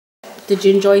Did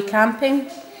you enjoy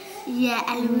camping? Yeah,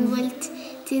 and we went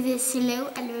to the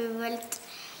slough and we went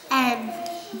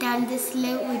down the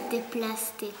slough with the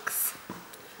plastics.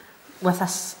 With a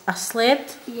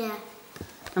sled? Yeah.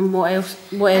 And what else?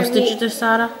 What else did you do,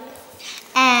 Sarah?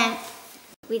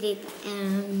 We did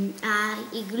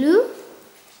igloo.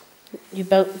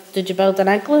 Did you build an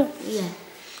igloo? Yeah.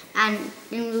 And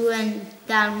then we went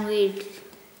down with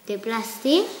the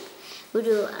plastic. We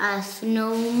do a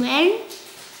snowman.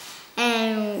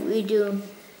 And we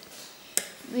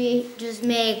just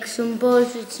make some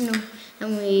balls with snow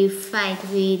and we fight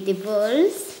with the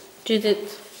balls.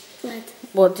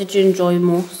 What did you enjoy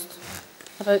most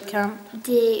about camp?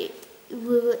 The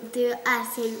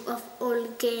asking of all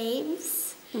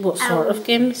games. What sort of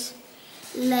games?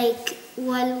 Like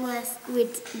one was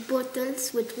with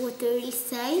bottles with water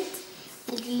inside,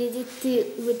 and you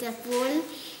did with a ball,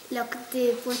 lock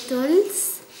the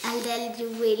bottles, and then you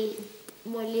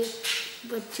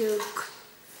will joke.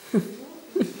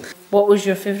 What was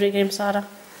your favourite game, Sarah?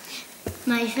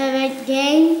 My favourite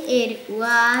game, it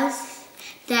was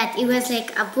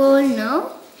like a ball,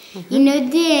 no? You know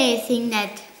the thing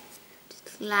that,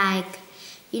 like,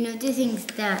 you know the things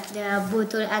that the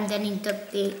bottle underneath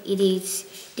of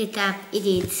the tap, it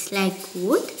is like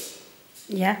wood?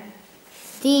 Yeah.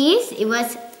 It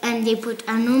was, and they put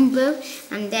a number,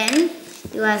 and then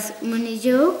there was many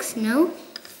jokes, no?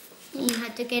 You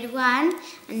had to get one,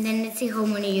 and then let's see how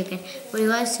many you get. But there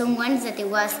was some ones that it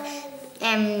was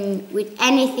with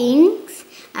anything,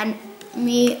 and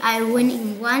I won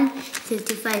in one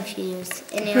 35 euros,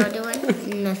 and the other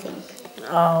one nothing.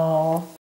 Oh.